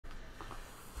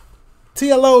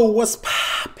TLO, what's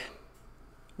poppin'?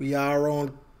 We are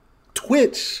on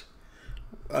Twitch.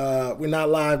 We're not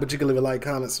live, but you can leave a like,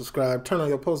 comment, subscribe, turn on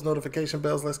your post notification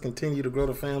bells. Let's continue to grow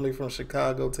the family from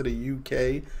Chicago to the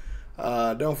UK.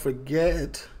 Don't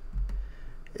forget,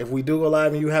 if we do go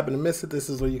live and you happen to miss it, this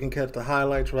is where you can catch the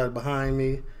highlights right behind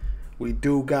me. We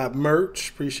do got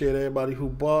merch. Appreciate everybody who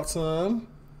bought some.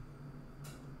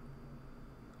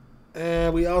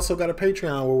 And we also got a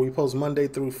Patreon where we post Monday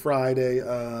through Friday.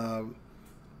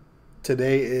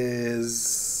 Today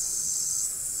is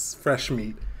fresh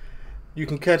meat. You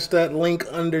can catch that link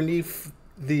underneath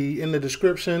in the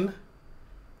description.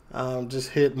 Just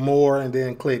hit more and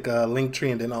then click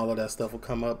Linktree, and then all of that stuff will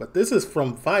come up. But this is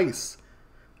from Vice,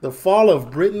 the fall of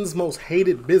Britain's most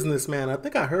hated businessman. I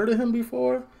think I heard of him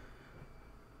before,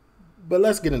 but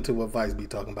let's get into what Vice be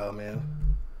talking about, man.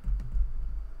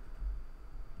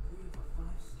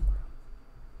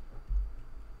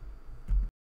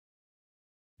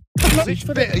 Which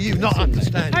bit are you not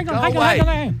understanding? Hang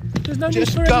on. There's no need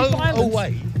for any violence.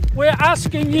 Away. We're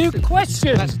asking you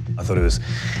questions. I thought it was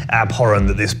abhorrent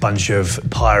that this bunch of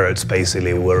pirates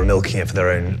basically were milking it for their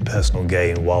own personal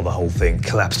gain while the whole thing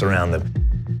collapsed around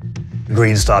them.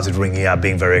 Green started ringing out,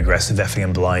 being very aggressive, effing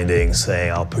and blinding,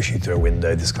 saying, "I'll push you through a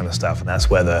window," this kind of stuff. And that's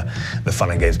where the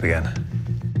fun and games began.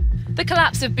 The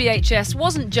collapse of BHS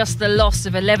wasn't just the loss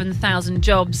of 11,000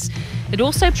 jobs. It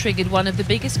also triggered one of the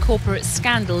biggest corporate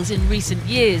scandals in recent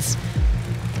years.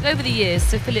 Over the years,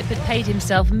 Sir Philip had paid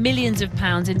himself millions of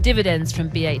pounds in dividends from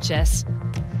BHS.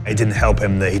 It didn't help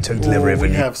him that he took delivery of a We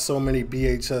new... have so many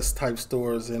BHS type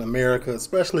stores in America,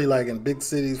 especially like in big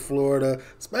cities, Florida,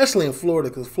 especially in Florida,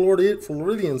 because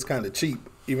Floridians kind of cheap.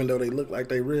 Even though they look like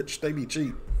they rich, they be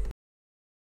cheap.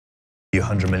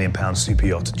 £100 million super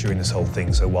yacht during this whole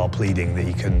thing, so while pleading that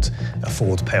he couldn't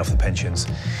afford to pay off the pensions,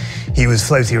 he was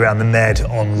floating around the Med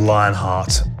on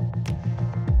Lionheart.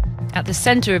 At the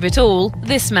centre of it all,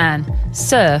 this man,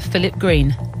 Sir Philip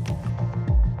Green.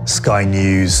 Sky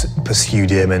News pursued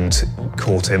him and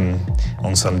caught him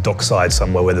on some dockside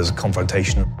somewhere where there's a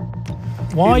confrontation.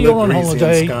 Why You you're look on greasy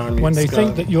holiday and scummy, when they scum.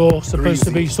 think that you're supposed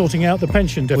to be Greasy. sorting out the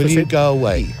pension Will deficit? you go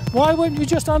away? Why won't you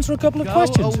just answer a couple of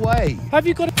questions? Go away. Have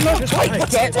you got a... No,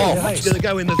 Get off. I'm going to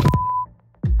go in the...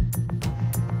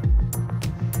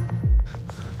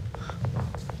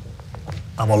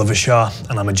 I'm Oliver Shah,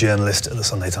 and I'm a journalist at the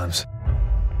Sunday Times.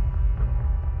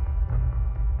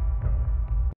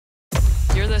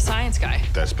 You're the science guy.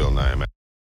 That's Bill Nye, man.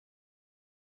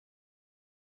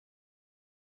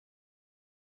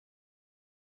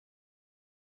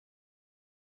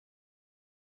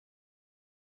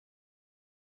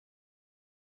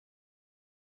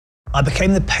 I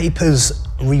became the paper's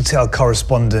retail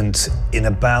correspondent in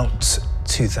about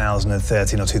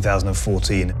 2013 or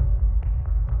 2014.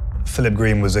 Philip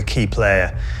Green was a key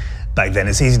player back then.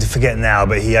 It's easy to forget now,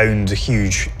 but he owned a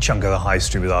huge chunk of the high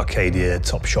street with Arcadia,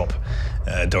 Topshop,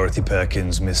 Dorothy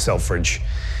Perkins, Miss Selfridge,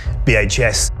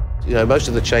 BHS. You know, most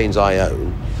of the chains I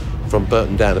own from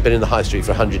Burton down have been in the high street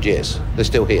for 100 years. They're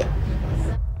still here.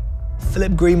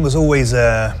 Philip Green was always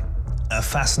a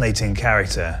fascinating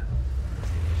character.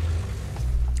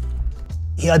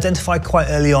 He identified quite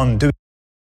early on doing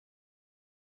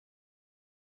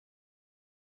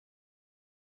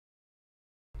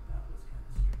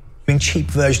cheap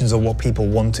versions of what people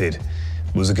wanted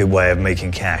was a good way of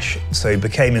making cash. So he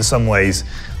became, in some ways,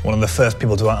 one of the first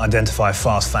people to identify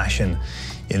fast fashion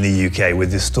in the UK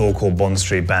with this store called Bond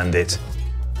Street Bandit,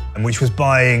 and which was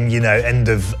buying, you know,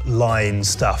 end-of-line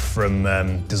stuff from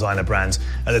designer brands.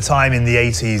 At the time, in the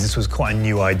 80s, this was quite a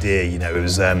new idea. You know, it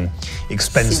was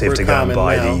expensive Super to go and common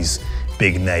buy now. these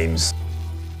big names.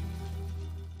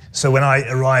 So when I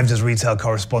arrived as retail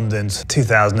correspondent,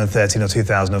 2013 or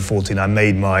 2014, I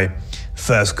made my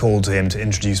first call to him to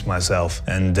introduce myself,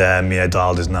 and you know,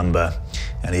 dialed his number,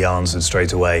 and he answered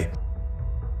straight away.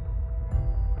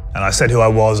 And I said who I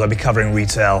was. I'd be covering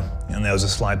retail, and there was a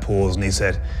slight pause, and he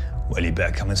said, "Well, you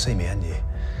better come and see me, hadn't you?"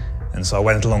 And so I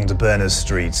went along to Berners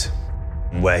Street,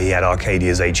 where he had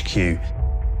Arcadia's HQ,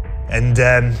 and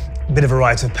a bit of a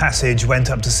rite of passage, went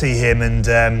up to see him, and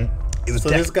it was... So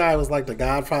this guy was like the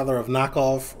godfather of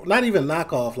knockoff, not even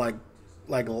knockoff, like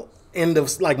end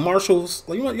of, like Marshalls.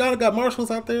 Like, y'all got Marshalls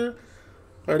out there?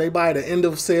 Or they buy the end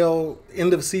of sale,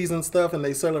 end of season stuff, and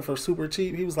they sell it for super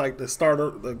cheap. He was like the starter,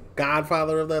 the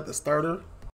godfather of that, the starter.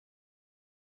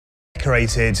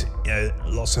 Decorated, you know,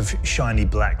 lots of shiny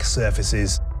black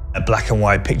surfaces, black and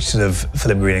white pictures of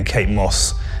Philip Green and Kate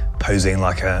Moss posing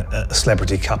like a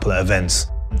celebrity couple at events.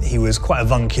 He was quite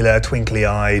avuncular,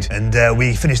 twinkly-eyed, and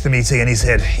we finished the meeting and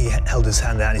he held his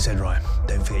hand out and he said, "Right,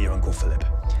 don't forget your Uncle Philip."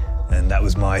 And that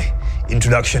was my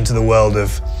introduction to the world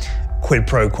of quid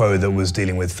pro quo that was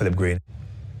dealing with Philip Green.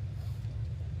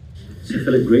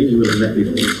 Philip Green, you will have met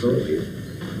before, sorry.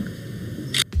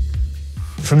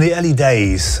 From the early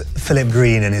days, Philip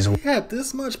Green and his He had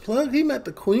this much plug? He met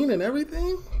the Queen and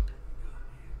everything?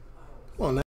 Come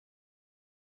on now.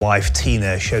 wife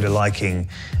Tina showed a liking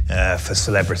for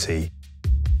celebrity.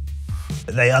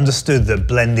 They understood that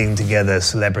blending together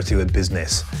celebrity with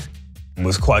business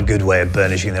was quite a good way of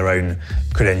burnishing their own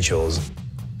credentials.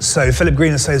 So Philip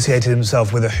Green associated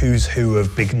himself with a who's who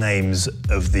of big names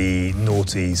of the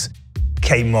noughties.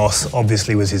 Kate Moss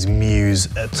obviously was his muse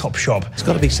at Topshop. It's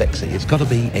got to be sexy, it's got to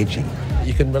be edgy.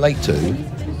 You can relate to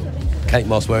Kate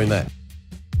Moss wearing that.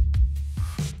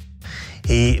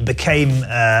 He became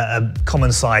a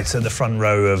common sight at the front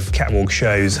row of catwalk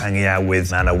shows, hanging out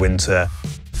with Anna Wintour.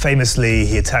 Famously,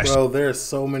 he attached... Bro, there's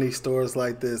so many stores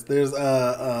like this. There's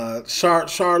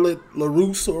Charlotte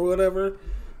LaRousse or whatever.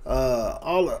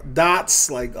 All Dots,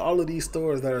 like all of these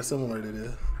stores that are similar to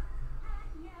this.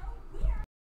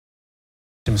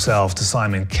 himself to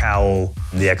Simon Cowell,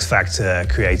 the X Factor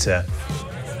creator.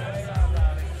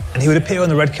 And he would appear on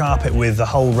the red carpet with a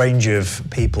whole range of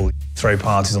people, throw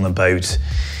parties on the boat,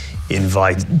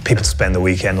 invite people to spend the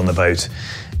weekend on the boat.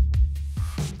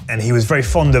 And he was very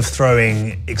fond of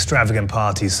throwing extravagant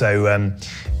parties. So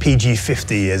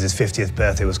PG-50, as his 50th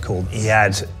birthday was called, he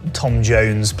had Tom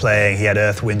Jones playing, he had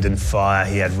Earth, Wind and Fire,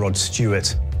 he had Rod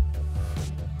Stewart.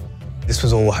 This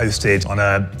was all hosted on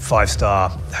a 5-star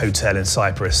hotel in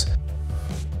Cyprus.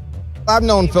 I've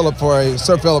known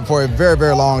Sir Philip for a very,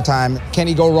 very long time. Can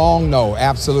he go wrong? No,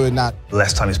 absolutely not. The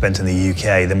less time he spent in the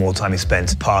UK, the more time he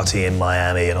spent partying in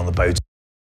Miami and on the boat.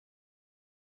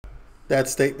 That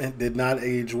statement did not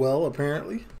age well,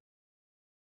 apparently.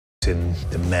 In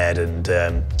the Med and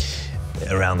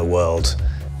around the world.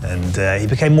 And he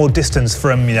became more distanced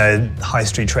from, high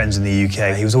street trends in the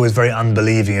UK. He was always very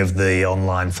unbelieving of the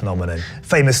online phenomenon.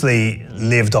 Famously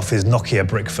lived off his Nokia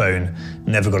brick phone,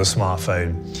 never got a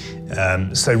smartphone.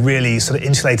 So really sort of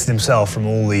insulated himself from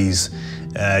all these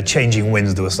changing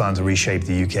winds that were starting to reshape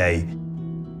the UK.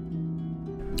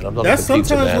 That's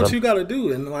sometimes what you got to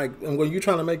do, and when you're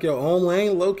trying to make your own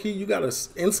lane, low key, you got to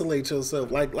insulate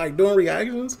yourself. Like doing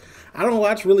reactions, I don't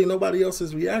watch really nobody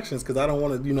else's reactions because I don't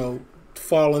want to,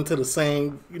 fall into the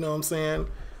same,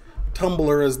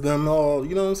 tumbler as them all.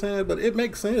 You know what I'm saying? But it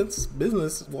makes sense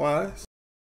business wise.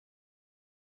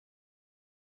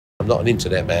 I'm not an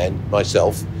internet man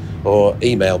myself or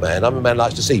email man. I'm a man who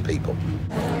likes to see people.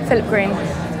 Philip Green.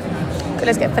 Okay,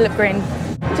 let's get Philip Green.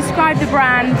 Describe the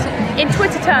brand in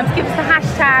Twitter terms. Give us the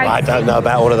hashtag. I don't know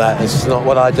about all of that. It's not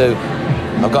what I do.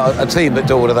 I've got a team that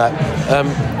do all of that.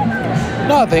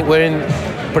 No, I think we're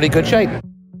in pretty good shape.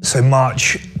 So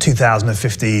March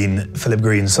 2015, Philip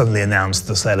Green suddenly announced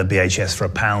the sale of BHS for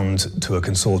 £1 to a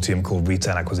consortium called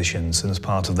Retail Acquisitions. And as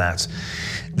part of that,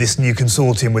 this new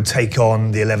consortium would take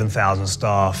on the 11,000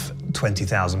 staff,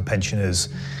 20,000 pensioners.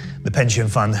 The pension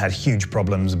fund had huge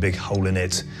problems, a big hole in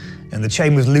it. And the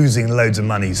chain was losing loads of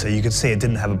money, so you could see it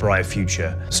didn't have a bright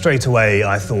future. Straight away,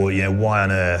 I thought, why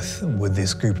on earth would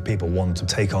this group of people want to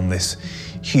take on this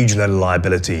huge load of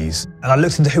liabilities? And I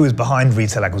looked into who was behind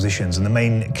Retail Acquisitions, and the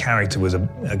main character was a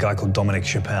guy called Dominic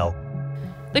Chappelle.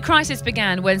 The crisis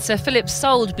began when Sir Philip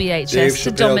sold BHS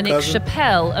to Dominic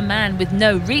Chappelle, a man with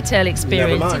no retail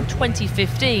experience, in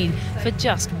 2015 for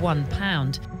just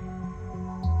 £1.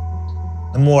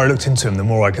 The more I looked into him, the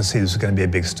more I could see this was going to be a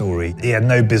big story. He had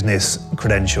no business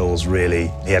credentials, really.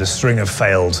 He had a string of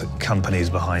failed companies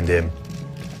behind him.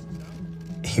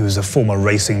 He was a former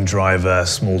racing driver,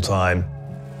 small time.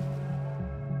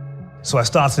 So I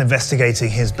started investigating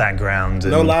his background.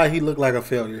 No lie, he looked like a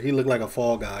failure. He looked like a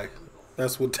fall guy.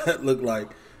 That's what that looked like.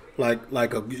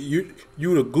 You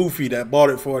the goofy that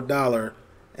bought it for $1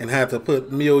 and had to put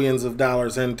millions of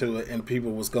dollars into it, and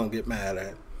people was gonna get mad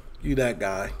at. You that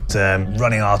guy.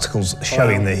 Running articles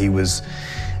showing that he was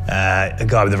a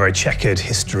guy with a very checkered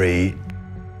history.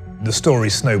 The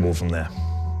story snowballed from there.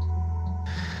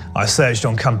 I searched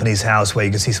on Companies House where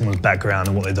you could see someone's background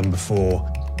and what they'd done before.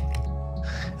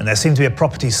 And there seemed to be a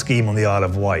property scheme on the Isle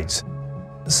of Wight.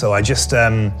 So I just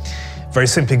very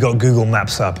simply got Google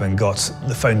Maps up and got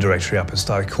the phone directory up and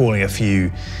started calling a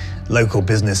few local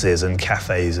businesses and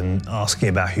cafes and asking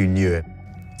about who knew it.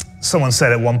 Someone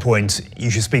said at one point,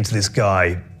 you should speak to this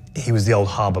guy. He was the old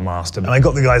harbour master. And I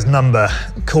got the guy's number,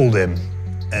 called him,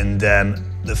 and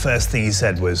the first thing he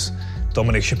said was,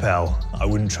 Dominic Chappelle, I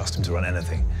wouldn't trust him to run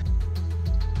anything.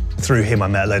 Through him, I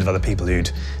met a load of other people who'd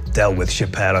dealt with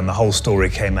Chappelle, and the whole story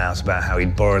came out about how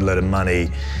he'd borrowed a load of money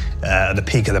at the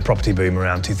peak of the property boom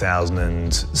around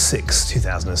 2006,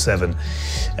 2007,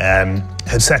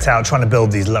 had set out trying to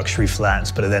build these luxury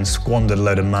flats, but had then squandered a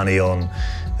load of money on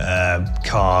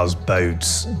cars,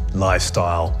 boats,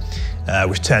 lifestyle,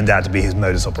 which turned out to be his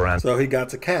modus operandi. So he got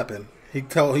to capping. He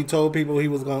told people he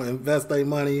was going to invest their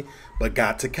money, but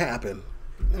got to capping.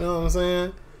 You know what I'm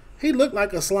saying? He looked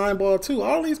like a slime ball too.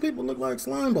 All these people look like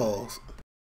slime balls.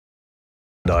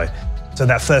 So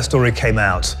that first story came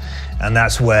out, and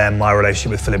that's where my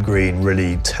relationship with Philip Green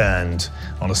really turned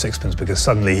on a sixpence, because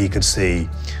suddenly he could see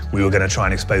we were going to try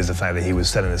and expose the fact that he was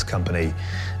selling this company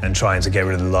and trying to get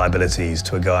rid of the liabilities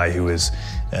to a guy who was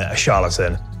a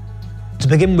charlatan. To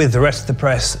begin with, the rest of the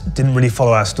press didn't really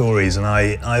follow our stories, and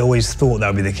I always thought that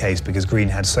would be the case because Green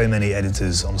had so many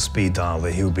editors on speed dial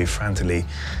that he would be frantically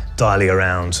dialing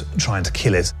around trying to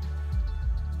kill it.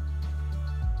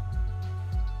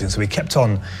 And so we kept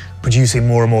on producing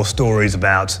more and more stories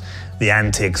about the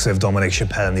antics of Dominic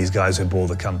Chappelle and these guys who bought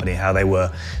the company, how they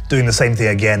were doing the same thing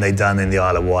again they'd done in the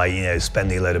Isle of Wight, you know,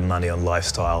 spending a load of money on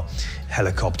lifestyle,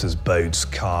 helicopters, boats,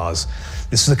 cars.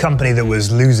 This was a company that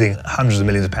was losing hundreds of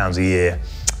millions of pounds a year,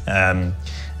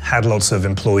 had lots of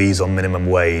employees on minimum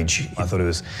wage. I thought it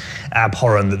was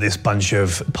abhorrent that this bunch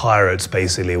of pirates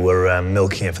basically were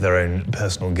milking it for their own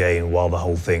personal gain while the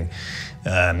whole thing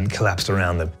collapsed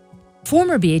around them.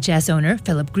 Former BHS owner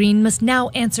Philip Green must now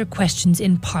answer questions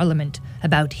in Parliament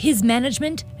about his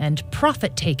management and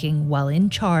profit-taking while in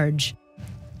charge.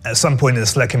 At some point in the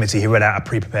Select Committee, he read out a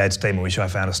pre-prepared statement which I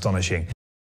found astonishing.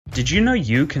 Did you know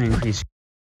you can increase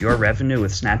your revenue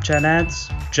with Snapchat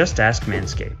ads? Just ask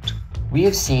Manscaped. We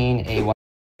have seen a...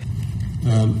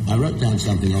 I wrote down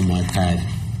something on my pad.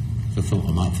 I thought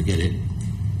I might forget it.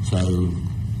 So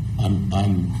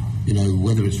I'm you know,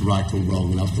 whether it's right or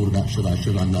wrong, and I've thought about should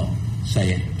I not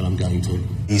say it, but I'm going to.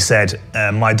 He said,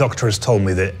 my doctor has told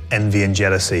me that envy and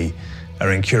jealousy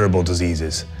are incurable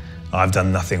diseases. I've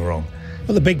done nothing wrong.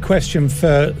 Well, the big question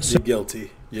for... You're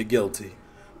guilty. You're guilty.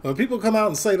 When people come out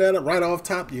and say that right off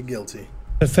top, you're guilty.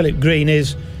 Philip Green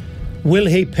is, will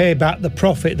he pay back the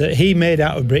profit that he made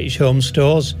out of British Home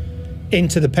Stores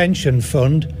into the pension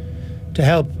fund to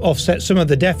help offset some of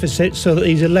the deficits so that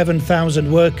these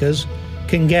 11,000 workers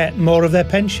can get more of their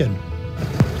pension?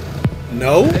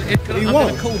 No, he I'm won't.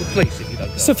 going to call the police if you don't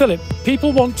go. So, Philip,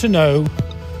 people want to know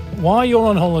why you're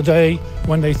on holiday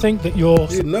when they think that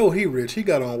you're... You know he rich. He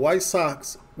got on white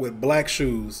socks with black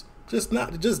shoes. Just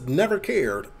never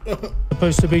cared.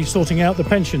 supposed to be sorting out the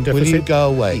pension deficit. Will you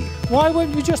go away? Why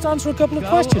won't you just answer a couple of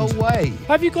questions? Go away.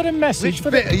 Have you got a message Which for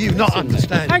bit are you not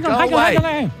understanding? Hang on, hang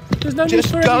on. There's no need Just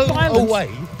for any go violence. away.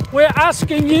 We're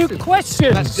asking you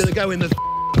questions. That's going to go in the...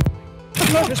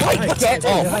 Get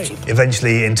off.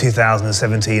 Eventually, in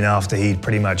 2017, after he'd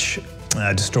pretty much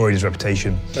destroyed his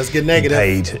reputation, Let's get negative.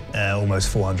 He paid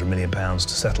almost £400 million to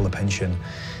settle the pension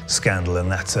scandal,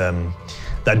 and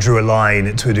that drew a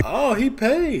line to a degree. Oh, he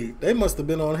paid. They must have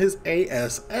been on his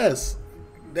ASS.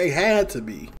 They had to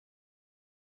be.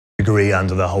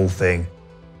 Under the whole thing.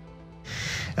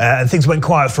 And things went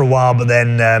quiet for a while, but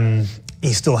then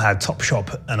he still had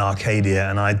Topshop and Arcadia,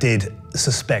 and I did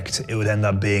suspect it would end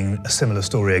up being a similar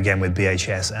story again with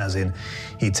BHS, as in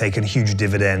he'd taken huge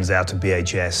dividends out of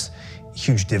BHS,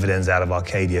 huge dividends out of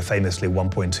Arcadia, famously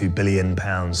 £1.2 billion,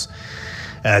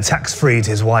 tax-free to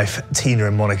his wife Tina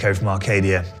in Monaco from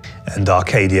Arcadia. And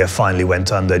Arcadia finally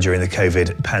went under during the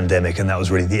COVID pandemic, and that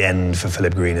was really the end for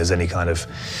Philip Green as any kind of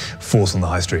force on the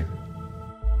high street.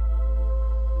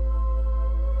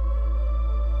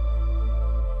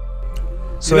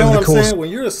 So you know what I'm saying? When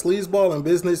you're a sleazeball in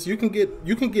business, you can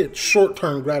get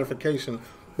short-term gratification,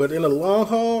 but in the long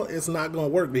haul, it's not going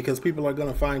to work because people are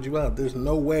going to find you out. There's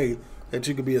no way that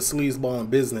you could be a sleazeball in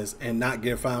business and not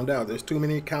get found out. There's too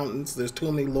many accountants. There's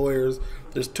too many lawyers.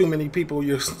 There's too many people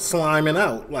you're sliming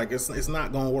out. Like it's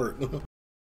not going to work.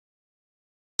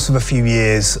 For a few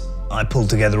years, I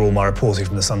pulled together all my reporting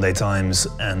from the Sunday Times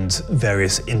and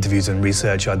various interviews and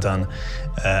research I'd done,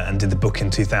 and did the book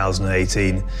in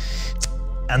 2018.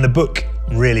 And the book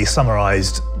really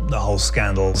summarised the whole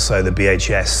scandal. So the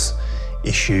BHS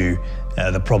issue,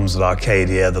 the problems with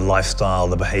Arcadia, the lifestyle,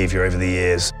 the behaviour over the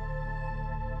years.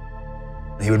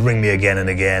 He would ring me again and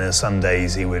again, and some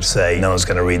days he would say, "No one's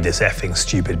going to read this effing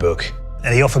stupid book."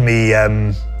 And he offered me,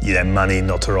 money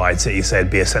not to write it. He said,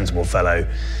 "Be a sensible fellow.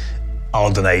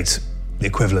 I'll donate the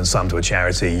equivalent sum to a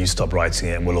charity. You stop writing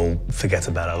it, and we'll all forget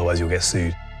about it. Otherwise, you'll get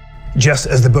sued." Just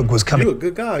as the book was coming... You're a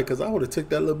good guy, because I would have took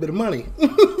that little bit of money.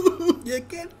 You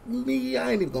get me?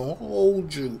 I ain't even going to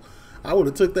hold you. I would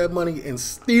have took that money and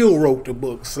still wrote the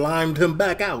book, slimed him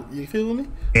back out. You feel me?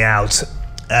 Out,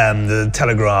 the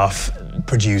Telegraph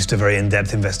produced a very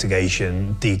in-depth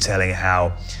investigation detailing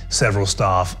how several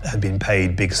staff had been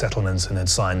paid big settlements and had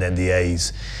signed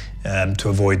NDAs to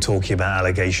avoid talking about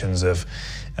allegations of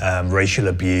racial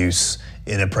abuse,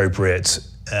 inappropriate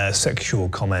sexual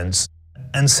comments.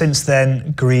 And since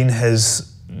then, Green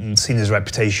has seen his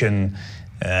reputation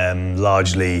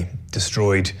largely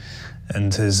destroyed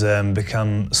and has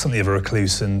become something of a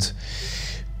recluse, and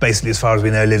basically, as far as we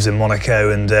know, lives in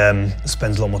Monaco and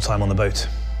spends a lot more time on the boat.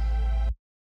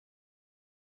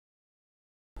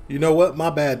 You know what? My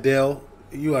bad, Dale.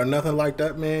 You are nothing like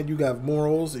that, man. You got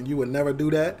morals, and you would never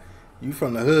do that. You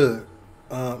from the hood.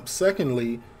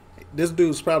 Secondly, this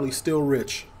dude's probably still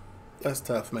rich. That's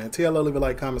tough, man. TLO, leave a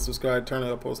like, comment, subscribe, turn on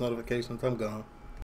your post notifications. I'm gone.